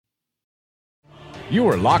You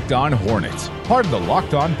are Locked On Hornets, part of the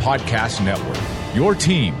Locked On Podcast Network. Your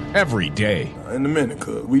team every day. In a minute,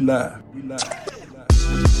 cuz we live.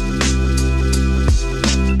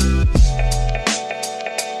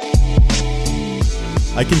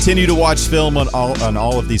 I continue to watch film on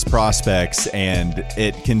all of these prospects, and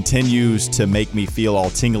it continues to make me feel all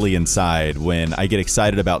tingly inside when I get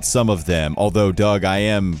excited about some of them. Although, Doug, I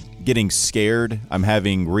am getting scared. I'm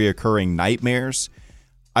having reoccurring nightmares.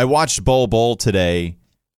 I watched Bol Bol today.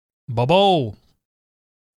 Bol.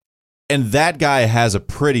 And that guy has a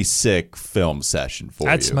pretty sick film session for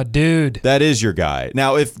you. That's my dude. That is your guy.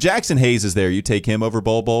 Now, if Jackson Hayes is there, you take him over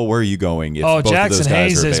Bol Bol. Where are you going? If both Jackson of those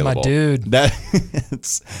guys Hayes are is my available? dude.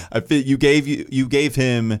 I feel you gave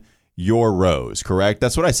him your rose, correct?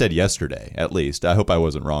 That's what I said yesterday, at least. I hope I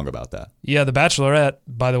wasn't wrong about that. Yeah, The Bachelorette,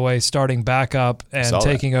 by the way, starting back up and Saw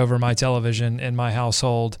taking over my television in my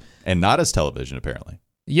household. And not as television, apparently.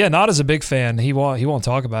 Yeah, not as a big fan. He won't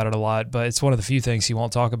talk about it a lot, but it's one of the few things he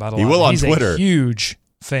won't talk about a lot. He will on He's Twitter. A huge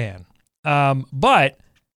fan. But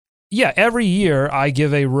yeah, every year I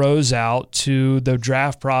give a rose out to the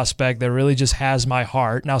draft prospect that really just has my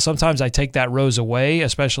heart. Now, sometimes I take that rose away,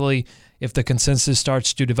 especially if the consensus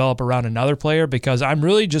starts to develop around another player, because I'm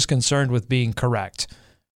really just concerned with being correct.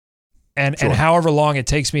 And however long it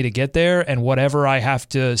takes me to get there and whatever I have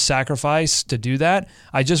to sacrifice to do that,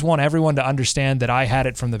 I just want everyone to understand that I had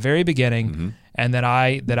it from the very beginning and that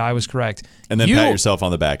I was correct. And then pat yourself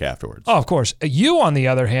on the back afterwards. Oh, of course. You, on the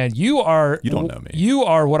other hand, you don't know me. You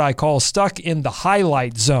are what I call stuck in the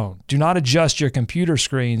highlight zone. Do not adjust your computer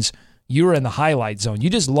screens. You are in the highlight zone. You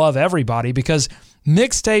just love everybody because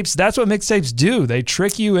mixtapes, that's what mixtapes do. They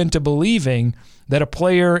trick you into believing that a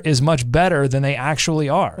player is much better than they actually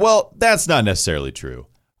are. Well, that's not necessarily true.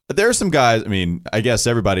 There are some guys, I guess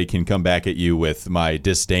everybody can come back at you with my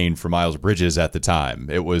disdain for Miles Bridges at the time.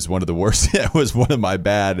 It was one of the worst, it was one of my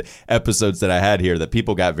bad episodes that I had here that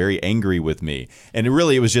people got very angry with me. And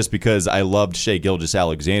it was just because I loved Shai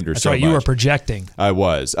Gilgeous-Alexander so much. That's right, you were projecting. I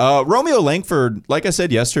was. Romeo Langford, like I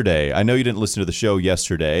said yesterday, I know you didn't listen to the show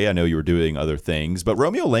yesterday. I know you were doing other things. But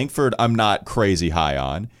Romeo Langford, I'm not crazy high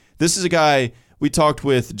on. This is a guy, we talked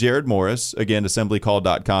with Jared Morris, again,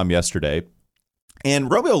 assemblycall.com yesterday.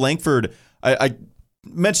 And Romeo Langford, I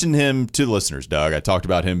mentioned him to the listeners, Doug. I talked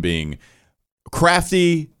about him being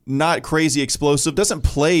crafty, not crazy explosive, doesn't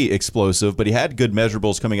play explosive, but he had good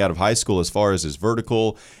measurables coming out of high school as far as his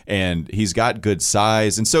vertical, and he's got good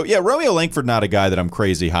size. And so, yeah, Romeo Langford, not a guy that I'm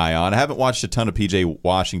crazy high on. I haven't watched a ton of PJ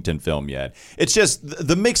Washington film yet. It's just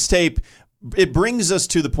the mixtape, it brings us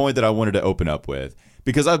to the point that I wanted to open up with.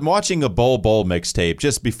 Because I'm watching a Bol Bol mixtape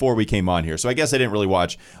just before we came on here. So I guess I didn't really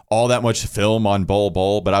watch all that much film on Bol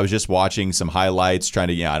Bol, but I was just watching some highlights, trying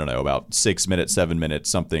to, I don't know, about 6 minutes, 7 minutes,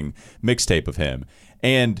 something mixtape of him.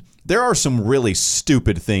 And there are some really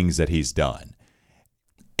stupid things that he's done.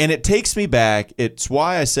 And it takes me back. It's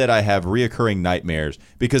why I said I have reoccurring nightmares,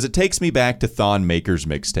 because it takes me back to Thon Maker's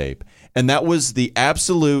mixtape. And that was the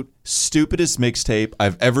absolute stupidest mixtape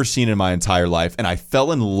I've ever seen in my entire life, and I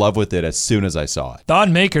fell in love with it as soon as I saw it.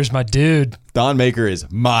 Thon Maker's my dude. Thon Maker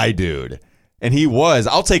is my dude. And he was.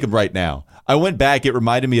 I'll take him right now. I went back. It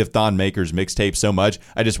reminded me of Thon Maker's mixtape so much.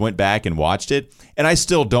 I just went back and watched it, and I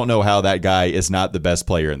still don't know how that guy is not the best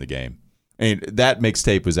player in the game. I mean, that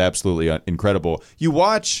mixtape was absolutely incredible. You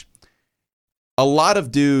watch a lot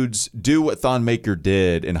of dudes do what Thon Maker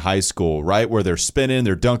did in high school, right? Where they're spinning,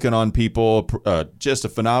 they're dunking on people, just a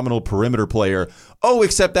phenomenal perimeter player. Oh,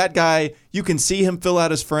 except that guy, you can see him fill out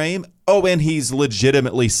his frame. Oh, and he's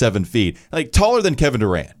legitimately 7 feet, like taller than Kevin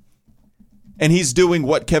Durant. And he's doing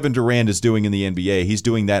what Kevin Durant is doing in the NBA. He's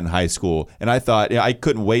doing that in high school. And I thought, I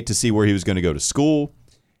couldn't wait to see where he was going to go to school.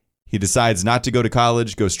 He decides not to go to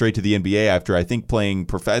college, go straight to the NBA after I think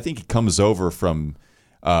I think he comes over from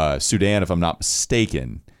Sudan, if I'm not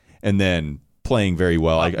mistaken, and then playing very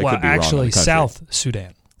well. I could be wrong. Actually, South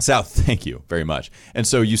Sudan. South, thank you very much. And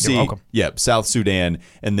so you see, South Sudan,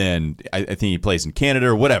 and then I think he plays in Canada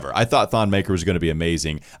or whatever. I thought Thon Maker was going to be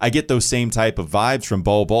amazing. I get those same type of vibes from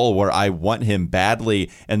Bol Bol where I want him badly,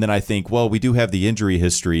 and then I think, well, we do have the injury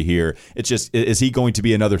history here. It's just, is he going to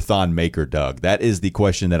be another Thon Maker, Doug? That is the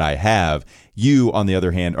question that I have. You, on the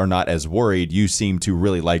other hand, are not as worried. You seem to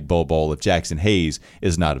really like Bol Bol if Jackson Hayes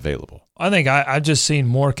is not available. I think I've just seen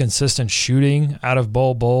more consistent shooting out of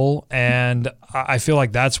Bol Bol, and I feel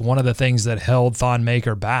like that's one of the things that held Thon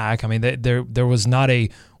Maker back. I mean, there was not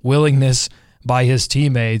a willingness by his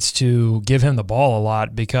teammates to give him the ball a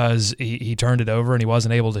lot because he turned it over and he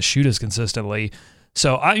wasn't able to shoot as consistently.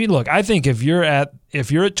 So, I mean, look, I think if you're at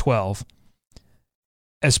 12,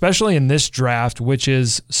 especially in this draft, which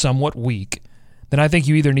is somewhat weak, then I think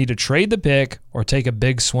you either need to trade the pick or take a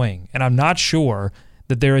big swing. And I'm not sure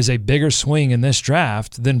that there is a bigger swing in this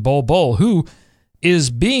draft than Bol Bol, who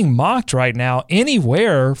is being mocked right now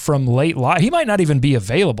anywhere from late life. He might not even be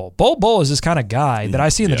available. Bol Bol is this kind of guy that I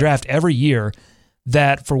see in the draft every year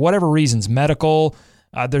that for whatever reasons, medical,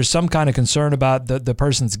 there's some kind of concern about the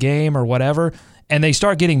person's game or whatever, and they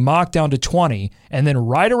start getting mocked down to 20, and then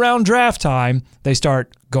right around draft time, they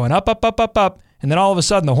start going up, and then all of a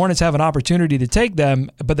sudden the Hornets have an opportunity to take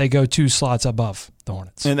them, but they go 2 slots above the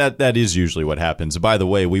Hornets. And that is usually what happens. By the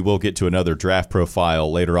way, we will get to another draft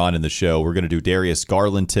profile later on in the show. We're going to do Darius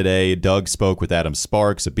Garland today. Doug spoke with Adam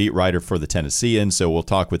Sparks, a beat writer for the Tennessean, so we'll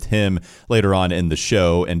talk with him later on in the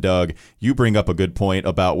show. And Doug, you bring up a good point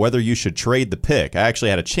about whether you should trade the pick. I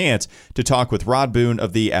actually had a chance to talk with Rod Boone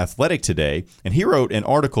of The Athletic today, and he wrote an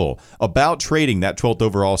article about trading that 12th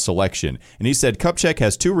overall selection. And he said Kupchak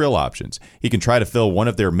has 2 real options. He can try to fill one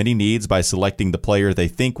of their many needs by selecting the player they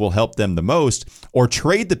think will help them the most, or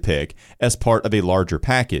trade the pick as part of a larger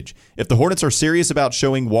package. If the Hornets are serious about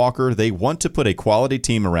showing Walker they want to put a quality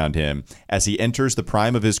team around him as he enters the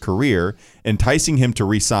prime of his career, enticing him to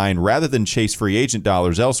re-sign rather than chase free agent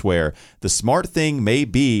dollars elsewhere, the smart thing may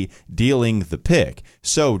be dealing the pick.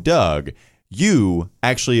 So, Doug, you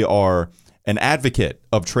actually are an advocate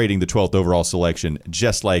of trading the 12th overall selection,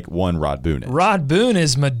 just like one Rod Boone is. Rod Boone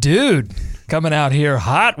is my dude, coming out here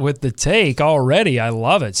hot with the take already. I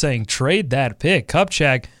love it, saying trade that pick.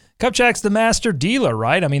 Kupchak's the master dealer,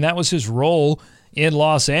 right? I mean, that was his role in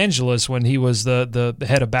Los Angeles when he was the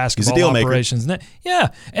head of basketball operations. Yeah,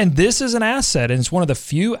 and this is an asset, and it's one of the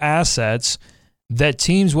few assets that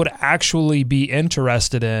teams would actually be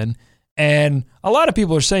interested in. And a lot of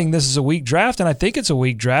people are saying this is a weak draft, and I think it's a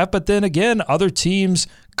weak draft. But then again, other teams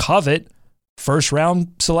covet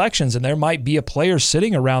first-round selections, and there might be a player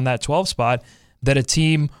sitting around that 12 spot that a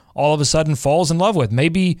team all of a sudden falls in love with.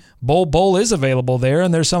 Maybe Bol Bol is available there,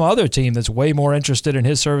 and there's some other team that's way more interested in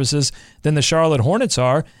his services than the Charlotte Hornets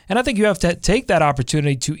are. And I think you have to take that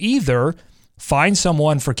opportunity to either find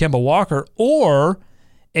someone for Kemba Walker or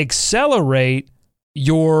accelerate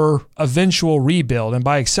your eventual rebuild. And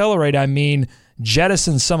by accelerate, I mean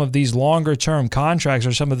jettison some of these longer-term contracts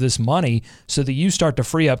or some of this money so that you start to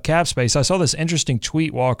free up cap space. I saw this interesting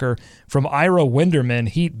tweet, Walker, from Ira Winderman,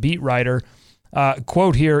 Heat beat writer.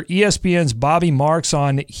 Quote here, ESPN's Bobby Marks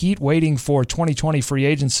on Heat waiting for 2020 free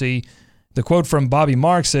agency. The quote from Bobby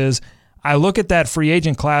Marks is, I look at that free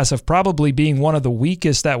agent class of probably being one of the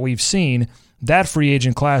weakest that we've seen. That free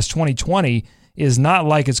agent class 2020 is not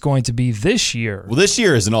like it's going to be this year. Well, this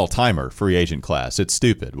year is an all-timer free agent class. It's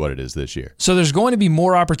stupid what it is this year. So there's going to be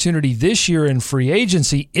more opportunity this year in free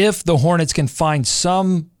agency if the Hornets can find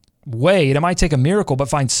some way, and it might take a miracle, but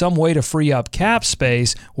find some way to free up cap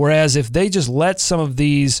space, whereas if they just let some of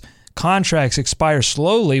these contracts expire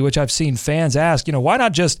slowly, which I've seen fans ask, why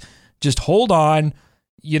not just hold on,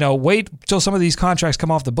 wait till some of these contracts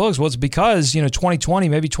come off the books? Well, it's because, 2020,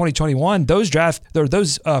 maybe 2021, those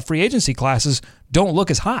free agency classes don't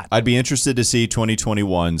look as hot. I'd be interested to see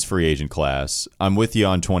 2021's free agent class. I'm with you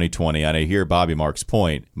on 2020, and I hear Bobby Marks'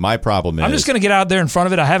 point. My problem is, I'm just going to get out there in front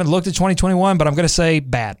of it. I haven't looked at 2021, but I'm going to say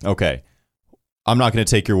bad. Okay. I'm not going to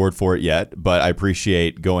take your word for it yet, but I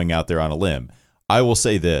appreciate going out there on a limb. I will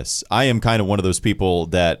say this. I am kind of one of those people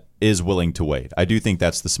that is willing to wait. I do think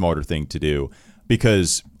that's the smarter thing to do,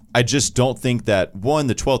 because I just don't think that, one,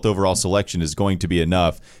 the 12th overall selection is going to be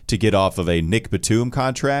enough to get off of a Nick Batum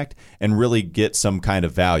contract and really get some kind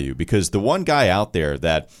of value. Because the one guy out there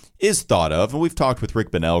that is thought of, and we've talked with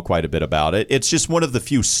Rick Bonnell quite a bit about it, it's just one of the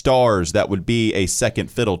few stars that would be a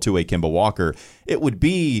second fiddle to a Kemba Walker. It would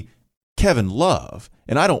be Kevin Love,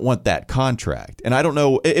 and I don't want that contract. And I don't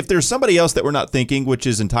know if there's somebody else that we're not thinking, which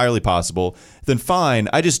is entirely possible, then fine.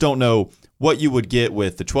 I just don't know what you would get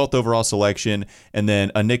with the 12th overall selection and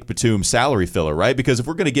then a Nick Batum salary filler, right? Because if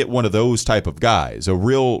we're going to get one of those type of guys, a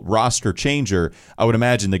real roster changer, I would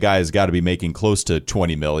imagine the guy has got to be making close to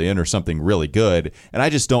 $20 million or something really good. And I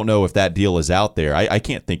just don't know if that deal is out there. I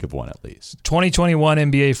can't think of one at least. 2021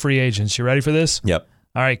 NBA free agents. You ready for this? Yep.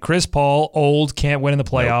 All right, Chris Paul, old, can't win in the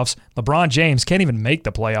playoffs. Nope. LeBron James can't even make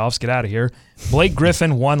the playoffs. Get out of here. Blake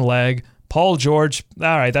Griffin, one leg. Paul George,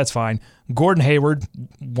 all right, that's fine. Gordon Hayward,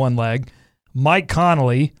 one leg. Mike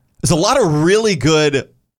Conley. There's a lot of really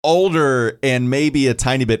good older and maybe a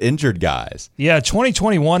tiny bit injured guys. Yeah,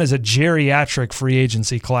 2021 is a geriatric free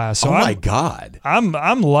agency class. So my God. I'm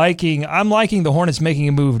liking the Hornets making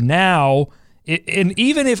a move now. And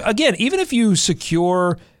even if you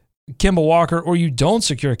secure Kemba Walker or you don't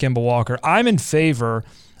secure Kemba Walker, I'm in favor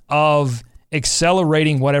of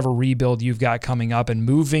accelerating whatever rebuild you've got coming up and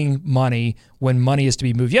moving money when money is to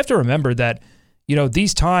be moved. You have to remember that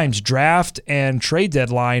these times, draft and trade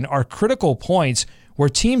deadline, are critical points where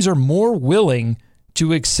teams are more willing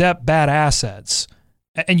to accept bad assets.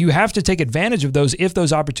 And you have to take advantage of those if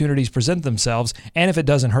those opportunities present themselves and if it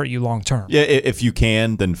doesn't hurt you long term. Yeah, if you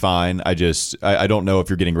can, then fine. I don't know if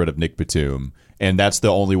you're getting rid of Nick Batum. And that's the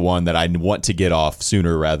only one that I want to get off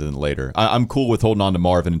sooner rather than later. I'm cool with holding on to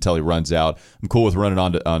Marvin until he runs out. I'm cool with holding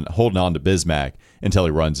on to Bismack until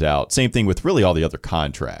he runs out. Same thing with really all the other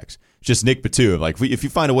contracts. Just Nick Batum. Like if you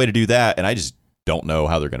find a way to do that, and I just don't know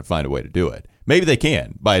how they're going to find a way to do it. Maybe they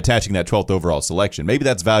can by attaching that 12th overall selection. Maybe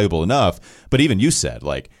that's valuable enough. But even you said,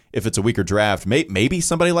 like, if it's a weaker draft, maybe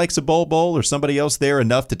somebody likes a Bol or somebody else there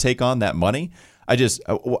enough to take on that money. I just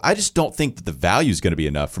don't think that the value is going to be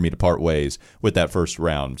enough for me to part ways with that first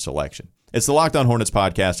round selection. It's the Locked On Hornets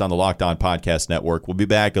podcast on the Locked On Podcast Network. We'll be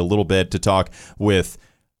back a little bit to talk with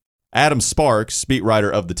Adam Sparks, beat writer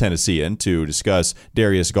of the Tennessean, to discuss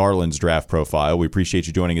Darius Garland's draft profile. We appreciate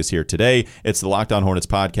you joining us here today. It's the Locked On Hornets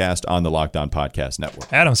podcast on the Locked On Podcast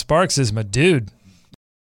Network. Adam Sparks is my dude.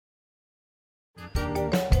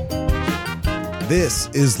 This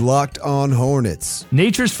is Locked On Hornets.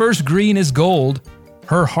 Nature's first green is gold,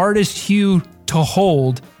 her hardest hue to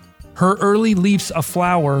hold, her early leafs a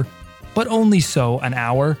flower, but only so an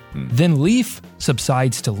hour. Then leaf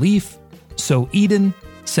subsides to leaf, so Eden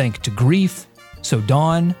sank to grief, so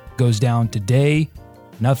dawn goes down to day,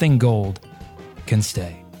 nothing gold can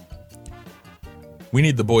stay. We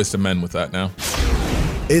need the boys to mend with that now.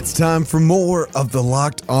 It's time for more of the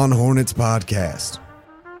Locked On Hornets podcast.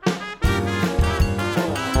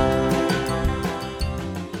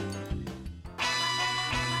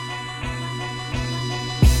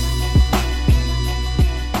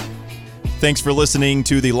 Thanks for listening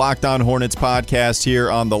to the Locked On Hornets podcast here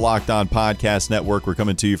on the Locked On Podcast Network. We're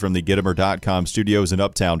coming to you from the Gittimer.com studios in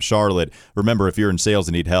Uptown Charlotte. Remember, if you're in sales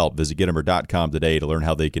and need help, visit Gittimer.com today to learn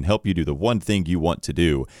how they can help you do the one thing you want to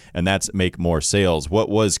do, and that's make more sales. What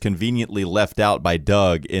was conveniently left out by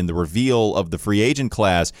Doug in the reveal of the free agent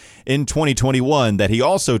class in 2021 that he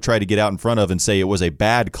also tried to get out in front of and say it was a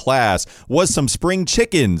bad class was some spring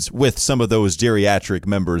chickens with some of those geriatric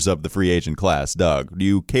members of the free agent class. Doug, do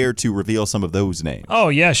you care to reveal some of those names? Oh,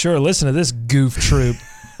 yeah, sure. Listen to this goof troop.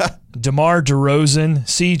 DeMar DeRozan,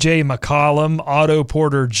 C.J. McCollum, Otto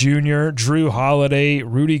Porter Jr., Drew Holiday,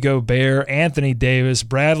 Rudy Gobert, Anthony Davis,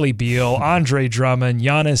 Bradley Beal, Andre Drummond,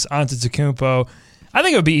 Giannis Antetokounmpo. I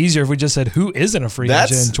think it would be easier if we just said who isn't a free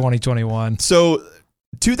agent in 2021. So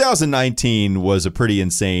 2019 was a pretty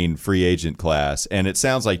insane free agent class, and it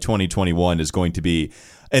sounds like 2021 is going to be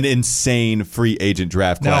an insane free agent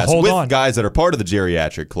draft class with guys that are part of the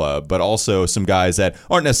geriatric club, but also some guys that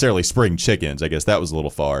aren't necessarily spring chickens. I guess that was a little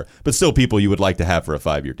far, but still people you would like to have for a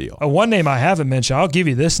 5-year deal. One name I haven't mentioned, I'll give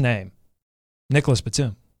you this name, Nicholas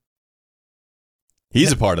Batum.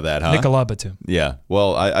 He's a part of that, huh? Nicolas Batum. Yeah.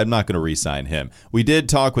 Well, I'm not going to re-sign him. We did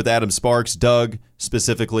talk with Adam Sparks. Doug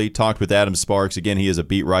specifically talked with Adam Sparks. Again, he is a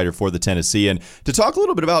beat writer for the Tennessean, to talk a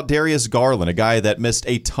little bit about Darius Garland, a guy that missed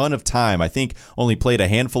a ton of time. I think only played a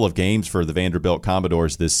handful of games for the Vanderbilt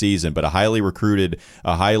Commodores this season, but a highly recruited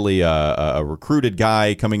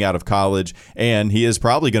guy coming out of college, and he is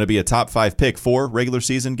probably going to be a top 5 pick. 4 regular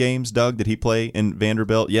season games, Doug, did he play in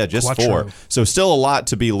Vanderbilt? Yeah, just 4. So still a lot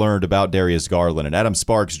to be learned about Darius Garland, and Adam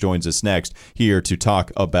Sparks joins us next here to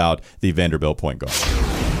talk about the Vanderbilt point guard.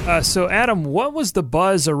 So, Adam, what was the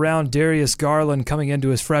buzz around Darius Garland coming into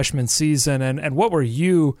his freshman season, and what were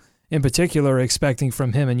you in particular expecting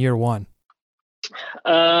from him in year one?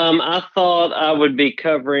 I thought I would be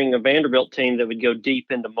covering a Vanderbilt team that would go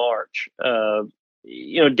deep into March.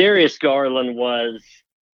 Darius Garland was,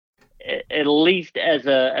 at least as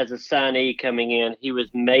a signee coming in, he was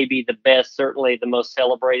maybe the best, certainly the most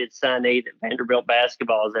celebrated signee that Vanderbilt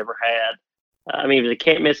basketball has ever had. He was a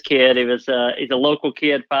can't-miss kid. He's a local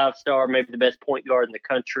kid, 5-star, maybe the best point guard in the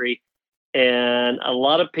country. And a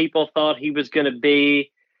lot of people thought he was going to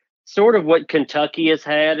be sort of what Kentucky has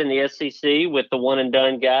had in the SEC, with the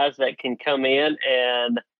one-and-done guys that can come in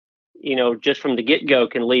and, just from the get-go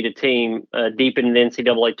can lead a team deep in the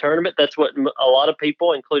NCAA tournament. That's what a lot of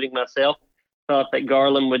people, including myself, thought that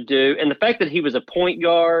Garland would do. And the fact that he was a point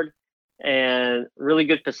guard and really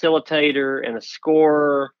good facilitator and a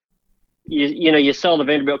scorer, you saw the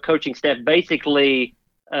Vanderbilt coaching staff basically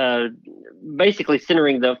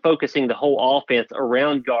focusing the whole offense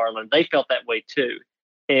around Garland. They felt that way too.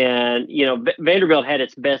 And, Vanderbilt had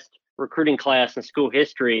its best recruiting class in school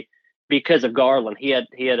history because of Garland. He had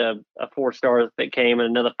a 4-star that came and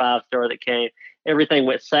another 5-star that came. Everything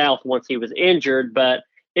went south once he was injured, but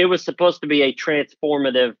it was supposed to be a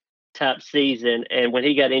transformative type season. And when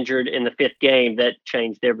he got injured in the 5th game, that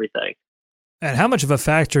changed everything. And how much of a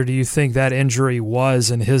factor do you think that injury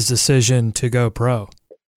was in his decision to go pro?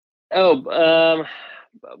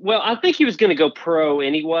 Well, I think he was going to go pro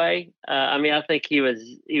anyway. I think he was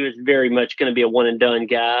very much going to be a one and done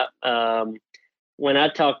guy. When I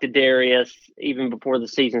talked to Darius, even before the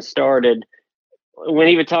season started, when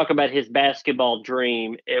he would talk about his basketball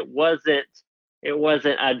dream, it wasn't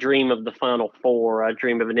I dream of the Final Four, I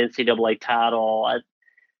dream of an NCAA title,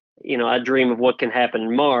 I dream of what can happen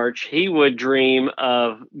in March. He would dream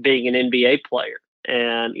of being an NBA player.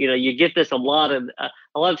 And, you get this a lot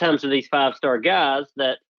of times with these 5-star guys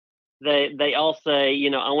that they all say,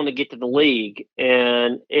 I want to get to the league.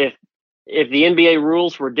 And if the NBA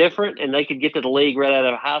rules were different and they could get to the league right out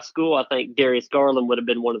of high school, I think Darius Garland would have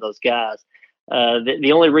been one of those guys.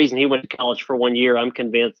 The only reason he went to college for 1 year, I'm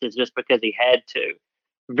convinced, is just because he had to.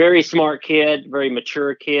 Very smart kid, very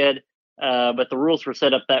mature kid. But the rules were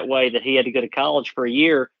set up that way that he had to go to college for a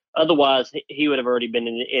year. Otherwise, he would have already been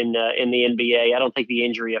in the NBA. I don't think the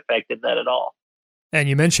injury affected that at all. And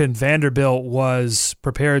you mentioned Vanderbilt was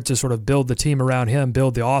prepared to sort of build the team around him,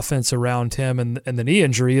 build the offense around him, and the knee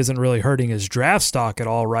injury isn't really hurting his draft stock at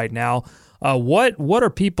all right now. What are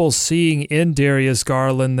people seeing in Darius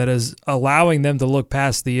Garland that is allowing them to look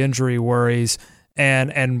past the injury worries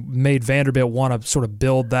and made Vanderbilt want to sort of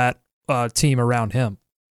build that team around him?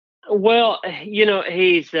 Well,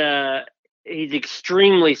 he's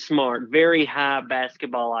extremely smart, very high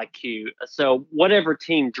basketball IQ. So whatever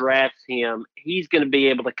team drafts him, he's going to be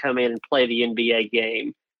able to come in and play the NBA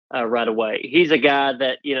game right away. He's a guy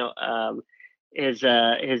that, his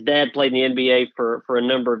dad played in the NBA for a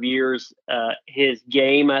number of years. His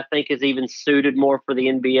game, I think, is even suited more for the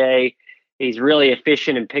NBA. He's really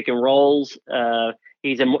efficient in pick and rolls.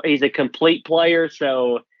 He's a complete player,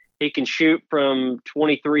 so he can shoot from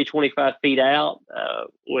 23, 25 feet out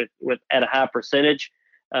with at a high percentage.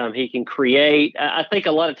 He can create. I think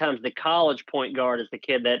a lot of times the college point guard is the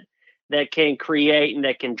kid that can create and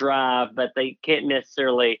that can drive, but they can't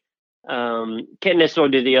necessarily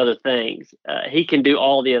do the other things. He can do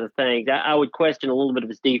all the other things. I would question a little bit of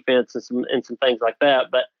his defense and some things like that,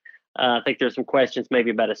 but I think there's some questions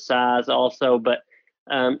maybe about his size also. But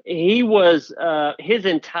he was his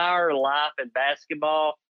entire life in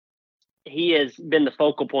basketball, he has been the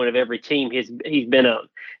focal point of every team he's been on.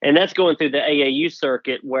 And that's going through the AAU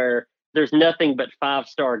circuit where there's nothing but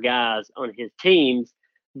 5-star guys on his teams,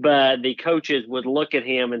 but the coaches would look at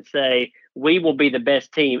him and say, we will be the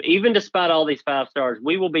best team. Even despite all these 5 stars,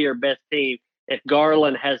 we will be your best team if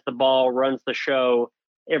Garland has the ball, runs the show,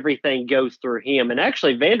 everything goes through him. And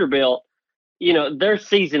actually Vanderbilt, their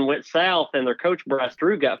season went south and their coach Bryce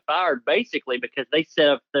Drew got fired basically because they set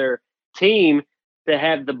up their team to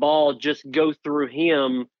have the ball just go through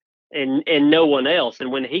him and no one else.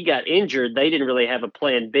 And when he got injured, they didn't really have a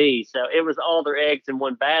plan B. So it was all their eggs in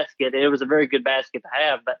one basket. And it was a very good basket to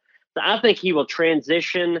have. But I think he will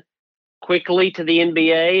transition quickly to the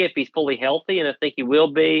NBA if he's fully healthy. And I think he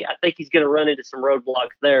will be. I think he's going to run into some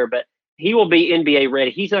roadblocks there, but he will be NBA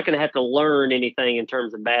ready. He's not going to have to learn anything in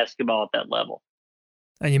terms of basketball at that level.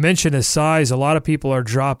 And you mentioned his size. A lot of people are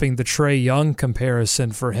dropping the Trae Young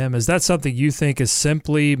comparison for him. Is that something you think is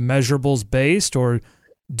simply measurables based, or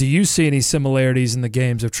do you see any similarities in the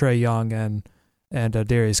games of Trae Young and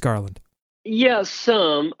Darius Garland? Yeah,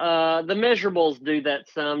 some. The measurables do that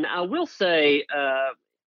some. Now, I will say,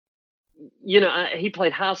 he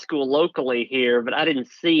played high school locally here, but I didn't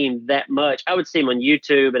see him that much. I would see him on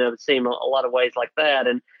YouTube, and I would see him a lot of ways like that.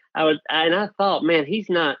 And I thought, man, he's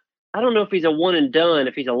not. I don't know if he's a one and done,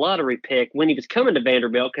 if he's a lottery pick when he was coming to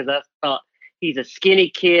Vanderbilt, because I thought he's a skinny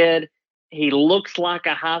kid. He looks like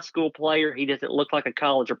a high school player. He doesn't look like a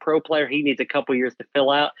college or pro player. He needs a couple years to fill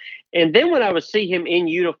out. And then when I would see him in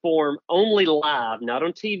uniform, only live, not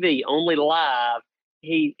on TV, only live,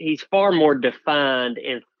 he's far more defined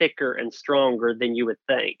and thicker and stronger than you would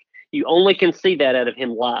think. You only can see that out of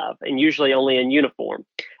him live, and usually only in uniform.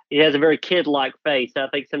 He has a very kid-like face. I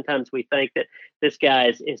think sometimes we think that this guy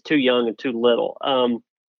is too young and too little.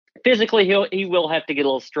 Physically, he will have to get a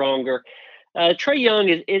little stronger. Trae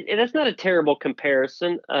Young that's not a terrible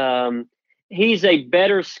comparison. He's a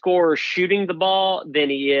better scorer shooting the ball than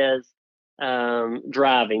he is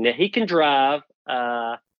driving. Now he can drive.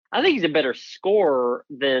 I think he's a better scorer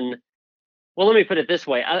than. Well, let me put it this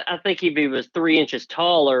way. I think if he was 3 inches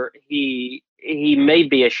taller, he may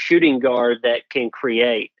be a shooting guard that can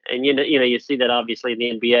create. And you see that obviously in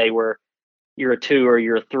the NBA where you're a 2 or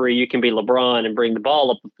you're a 3, you can be LeBron and bring the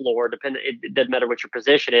ball up the floor. It doesn't matter what your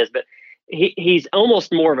position is, but he's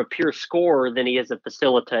almost more of a pure scorer than he is a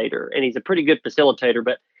facilitator, and he's a pretty good facilitator.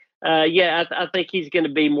 But I think he's going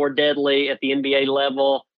to be more deadly at the NBA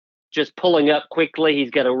level. just pulling up quickly.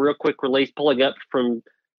 He's got a real quick release, pulling up from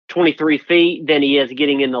 23 feet than he is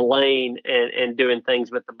getting in the lane and doing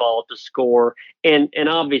things with the ball to score. And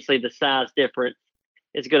obviously the size difference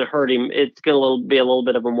is going to hurt him. It's going to be a little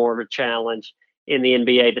bit of more of a challenge in the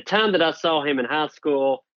NBA. The time that I saw him in high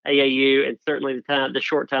school, AAU, and certainly the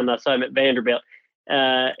short time that I saw him at Vanderbilt,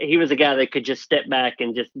 he was a guy that could just step back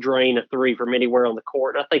and just drain a three from anywhere on the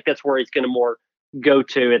court. And I think that's where he's going to more go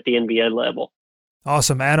to at the NBA level.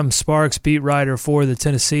 Awesome. Adam Sparks, beat writer for the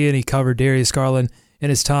Tennessean. He covered Darius Garland in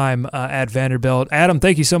his time at Vanderbilt. Adam,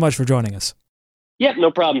 thank you so much for joining us. Yep, no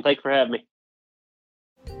problem. Thanks for having me.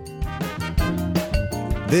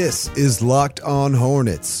 This is Locked On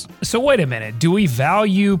Hornets. So wait a minute. Do we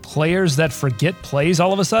value players that forget plays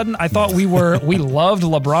all of a sudden? I thought we loved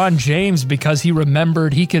LeBron James because he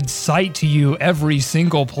remembered he could cite to you every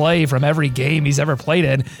single play from every game he's ever played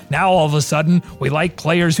in. Now all of a sudden, we like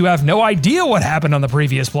players who have no idea what happened on the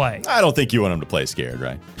previous play. I don't think you want him to play scared,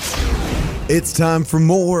 right? It's time for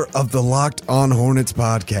more of the Locked On Hornets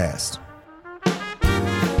podcast.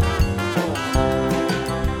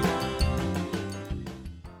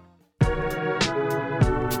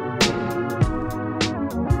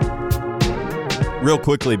 Real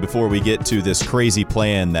quickly, before we get to this crazy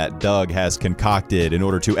plan that Doug has concocted in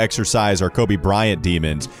order to exercise our Kobe Bryant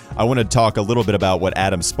demons, I want to talk a little bit about what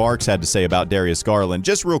Adam Sparks had to say about Darius Garland.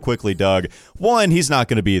 Just real quickly, Doug. One, he's not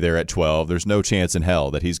going to be there at 12. There's no chance in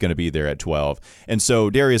hell that he's going to be there at 12. And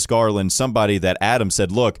so Darius Garland, somebody that Adam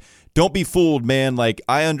said, look, don't be fooled, man. Like,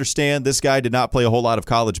 I understand this guy did not play a whole lot of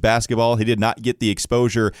college basketball. He did not get the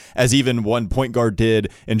exposure as even one point guard did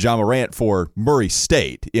in Ja Morant for Murray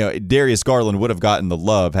State. You know, Darius Garland would have gotten the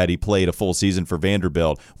love had he played a full season for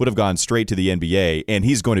Vanderbilt, would have gone straight to the NBA, and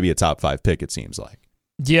he's going to be a top 5 pick, it seems like.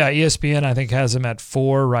 Yeah, ESPN, I think, has him at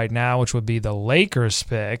 4 right now, which would be the Lakers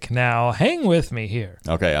pick. Now, hang with me here.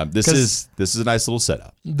 Okay, this is a nice little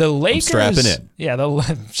setup. The Lakers, I'm strapping in. Yeah,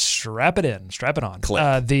 strap it on.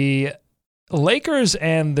 Click. The Lakers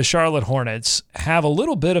and the Charlotte Hornets have a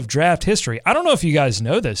little bit of draft history. I don't know if you guys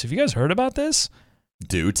know this. Have you guys heard about this?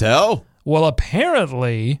 Do tell. Well,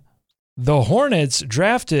 apparently, the Hornets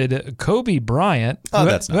drafted Kobe Bryant,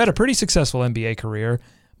 who had a pretty successful NBA career,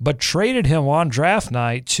 but traded him on draft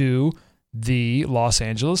night to the Los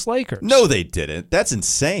Angeles Lakers. No, they didn't. That's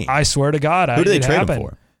insane. I swear to God. Who did they trade him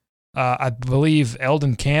for? I believe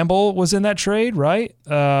Eldon Campbell was in that trade, right?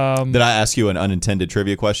 Did I ask you an unintended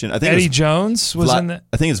trivia question? I think Eddie Jones was in that.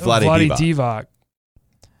 I think it's Vlade Divac. I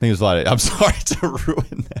think it was Vlade. I'm sorry to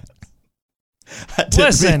ruin that.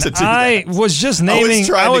 Listen, I was just naming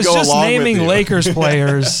Lakers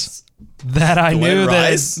players that I knew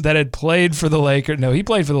that had played for the Lakers. No, he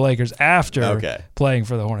played for the Lakers after playing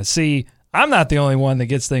for the Hornets. See, I'm not the only one that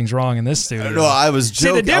gets things wrong in this studio. No, I was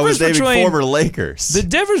joking. I was naming former Lakers. The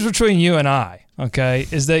difference between you and I, okay,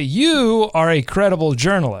 is that you are a credible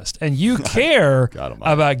journalist and you care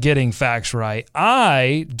about getting facts right.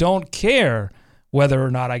 I don't care whether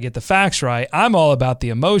or not I get the facts right. I'm all about the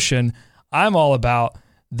emotion. I'm all about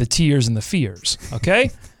the tears and the fears,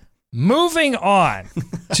 okay? Moving on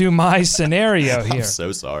to my scenario here. I'm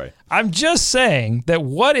so sorry. I'm just saying that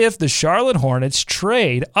what if the Charlotte Hornets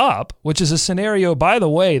trade up, which is a scenario, by the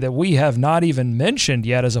way, that we have not even mentioned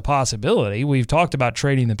yet as a possibility. We've talked about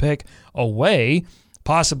trading the pick away,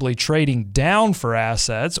 possibly trading down for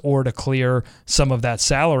assets or to clear some of that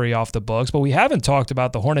salary off the books, but we haven't talked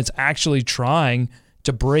about the Hornets actually trying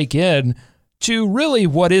to break in to really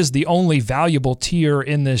what is the only valuable tier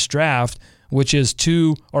in this draft, which is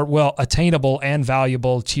attainable and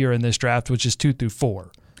valuable tier in this draft, which is 2 through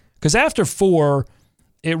 4. Because after 4,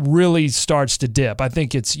 it really starts to dip. I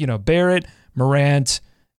think it's, Barrett, Morant,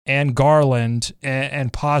 and Garland,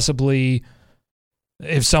 and possibly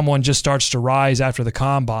if someone just starts to rise after the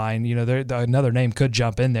combine, another name could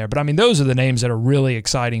jump in there. But I mean, those are the names that are really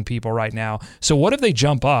exciting people right now. So what if they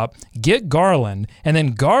jump up, get Garland, and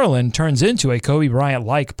then Garland turns into a Kobe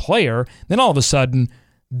Bryant-like player, then all of a sudden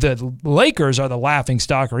the Lakers are the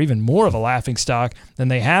laughingstock, or even more of a laughingstock than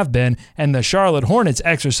they have been, and the Charlotte Hornets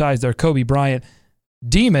exercise their Kobe Bryant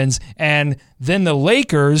demons, and then the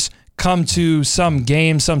Lakers come to some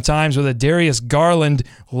game sometimes with a Darius Garland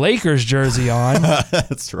Lakers jersey on.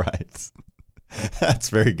 That's right. That's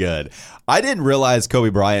very good. I didn't realize Kobe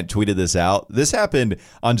Bryant tweeted this out. This happened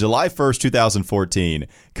on July 1st, 2014.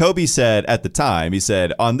 Kobe said at the time, he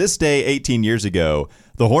said, "On this day 18 years ago,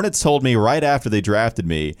 the Hornets told me right after they drafted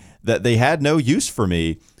me that they had no use for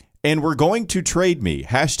me and were going to trade me.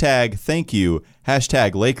 #thankyou,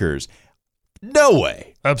 #Lakers. No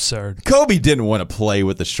way. Absurd. Kobe didn't want to play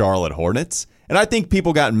with the Charlotte Hornets. And I think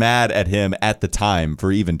people got mad at him at the time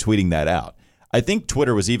for even tweeting that out. I think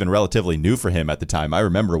Twitter was even relatively new for him at the time. I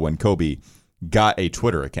remember when Kobe got a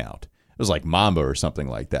Twitter account. It was like Mamba or something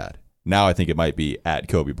like that. Now I think it might be at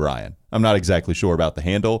Kobe Bryant. I'm not exactly sure about the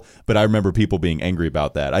handle, but I remember people being angry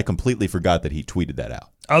about that. I completely forgot that he tweeted that out.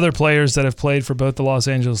 Other players that have played for both the Los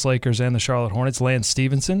Angeles Lakers and the Charlotte Hornets: Lance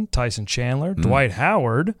Stevenson, Tyson Chandler, Dwight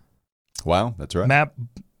Howard. Wow, that's right. Matt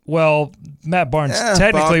Barnes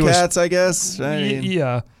technically Bobcats, was, I guess. I mean,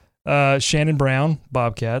 yeah. Shannon Brown,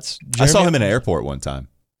 Bobcats. I saw him in an airport one time,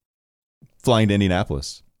 flying to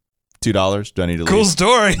Indianapolis. $2. Do I need to leave? Cool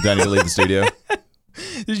story. Do I need to leave the studio?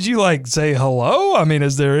 Did you say hello? I mean,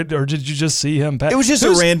 or did you just see him? It was just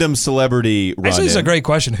a random celebrity run. Actually, it's a great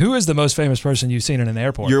question. Who is the most famous person you've seen in an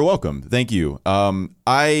airport? You're welcome. Thank you.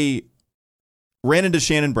 I ran into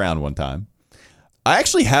Shannon Brown one time. I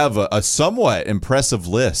actually have a somewhat impressive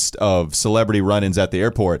list of celebrity run-ins at the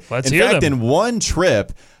airport. Let's hear them. In one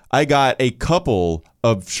trip, I got a couple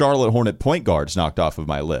of Charlotte Hornet point guards knocked off of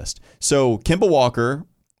my list. So Kemba Walker,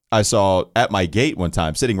 I saw at my gate one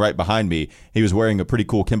time, sitting right behind me. He was wearing a pretty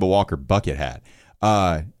cool Kemba Walker bucket hat.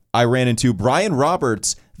 I ran into Brian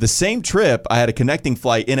Roberts. The same trip, I had a connecting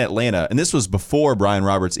flight in Atlanta, and this was before Brian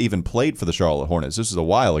Roberts even played for the Charlotte Hornets. This was a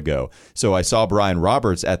while ago. So I saw Brian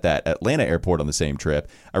Roberts at that Atlanta airport on the same trip.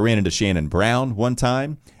 I ran into Shannon Brown one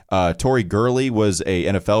time. Tory Gurley was a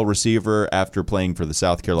NFL receiver after playing for the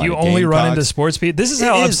South Carolina Gamecocks. You only run into sports people. This is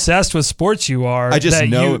how obsessed with sports you are. I just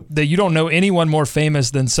know that you don't know anyone more famous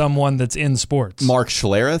than someone that's in sports. Mark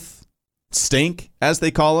Schlereth, Stink, as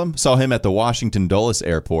they call him. Saw him at the Washington Dulles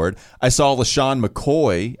Airport. I saw LaShawn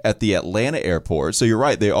McCoy at the Atlanta airport. So you're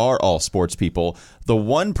right, they are all sports people. The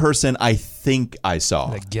one person I think I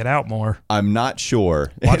saw. Get out more. I'm not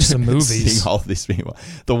sure. Watch some movies. Seeing all of these people.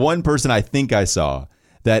 The one person I think I saw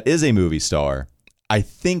that is a movie star, I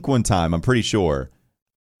think one time, I'm pretty sure,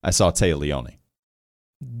 I saw Téa Leoni.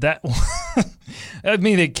 That, I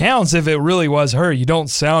mean, it counts if it really was her. You don't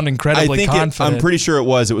sound incredibly confident. I'm pretty sure it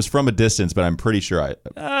was. It was from a distance, but I'm pretty sure I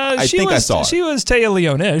saw her. She was Téa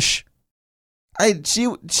Leoni-ish. I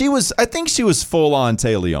think she was full on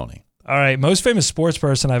Téa Leoni. All right, most famous sports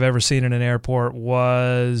person I've ever seen in an airport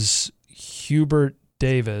was Hubert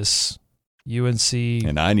Davis, UNC.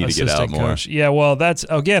 And I need to get out more. Coach. Yeah, well, that's,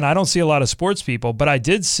 again, I don't see a lot of sports people, but I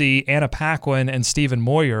did see Anna Paquin and Stephen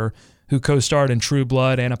Moyer, who co-starred in True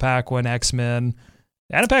Blood, Anna Paquin, X-Men.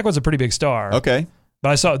 Anna Paquin's a pretty big star. Okay. But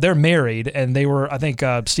I saw they're married, and they were, I think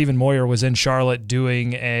Stephen Moyer was in Charlotte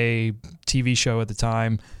doing a TV show at the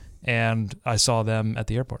time, and I saw them at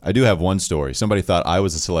the airport. I do have one story. Somebody thought I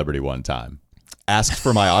was a celebrity one time. Asked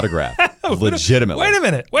for my autograph. Legitimately.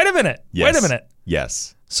 Wait a minute.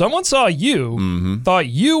 Yes. Someone saw you, thought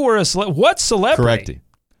you were a celebrity. What celebrity? Correct.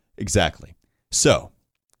 Exactly. So,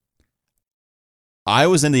 I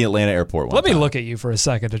was in the Atlanta airport one time. Let me look at you for a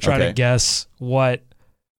second to try to guess what.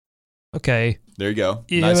 Okay. There you go.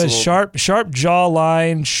 You have a sharp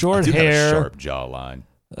jawline, short hair. Have a sharp jawline.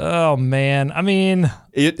 Oh, man. I mean.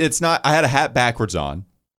 It's not. I had a hat backwards on.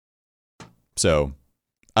 So,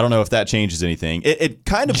 I don't know if that changes anything. It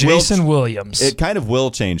kind of Jason Williams. It kind of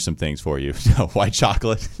will change some things for you. White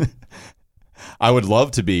chocolate. I would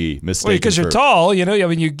love to be mistaken. Because you're tall, I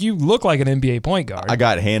mean, you look like an NBA point guard. I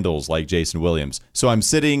got handles like Jason Williams. So I'm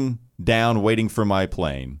sitting down waiting for my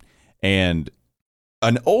plane, and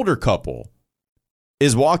an older couple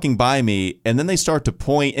is walking by me, and then they start to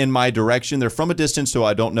point in my direction. They're from a distance, so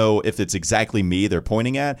I don't know if it's exactly me they're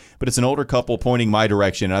pointing at, but it's an older couple pointing my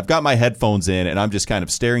direction, and I've got my headphones in, and I'm just kind of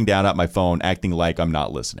staring down at my phone, acting like I'm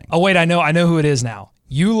not listening. Oh, wait, I know who it is now.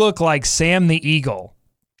 You look like Sam the Eagle,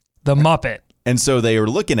 the Muppet. And so they were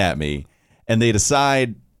looking at me, and they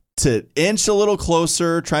decide to inch a little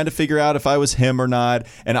closer, trying to figure out if I was him or not.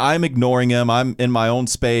 And I'm ignoring him. I'm in my own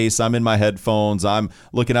space. I'm in my headphones. I'm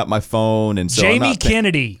looking at my phone. And so Jamie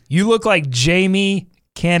Kennedy. You look like Jamie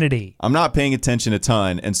Kennedy. I'm not paying attention a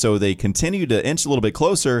ton. And so they continue to inch a little bit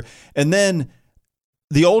closer. And then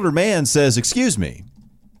the older man says, "Excuse me."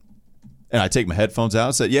 And I take my headphones out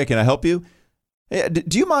and said, "Yeah, can I help you? Hey,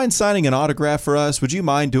 do you mind signing an autograph for us? Would you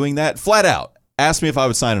mind doing that?" Flat out. Asked me if I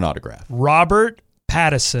would sign an autograph. Robert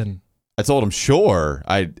Pattinson. I told him, sure.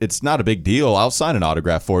 It's not a big deal. I'll sign an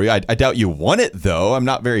autograph for you. I doubt you want it, though. I'm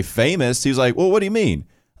not very famous. He's like, "Well, what do you mean?"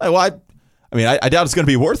 I doubt it's going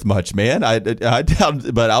to be worth much, man. I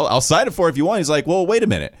doubt, but I'll sign it for you if you want. He's like, "Well, wait a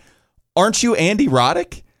minute. Aren't you Andy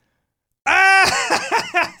Roddick?"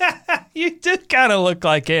 You did kind of look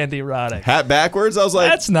like Andy Roddick. Hat backwards. I was like,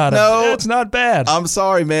 that's not bad. I'm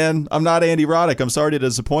sorry, man. I'm not Andy Roddick. I'm sorry to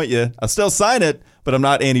disappoint you. I'll still sign it, but I'm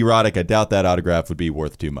not Andy Roddick. I doubt that autograph would be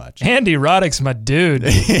worth too much. Andy Roddick's my dude.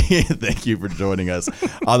 Thank you for joining us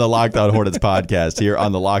on the Locked On Hornets podcast here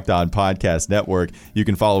on the Locked On Podcast Network. You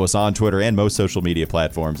can follow us on Twitter and most social media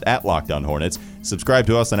platforms at Locked On Hornets. Subscribe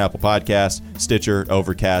to us on Apple Podcasts, Stitcher,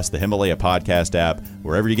 Overcast, the Himalaya Podcast app,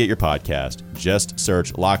 wherever you get your podcast. Just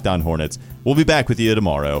search Locked On Hornets. We'll be back with you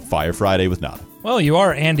tomorrow, Fire Friday with Nada. Well, you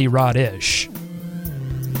are Andy Rod-ish.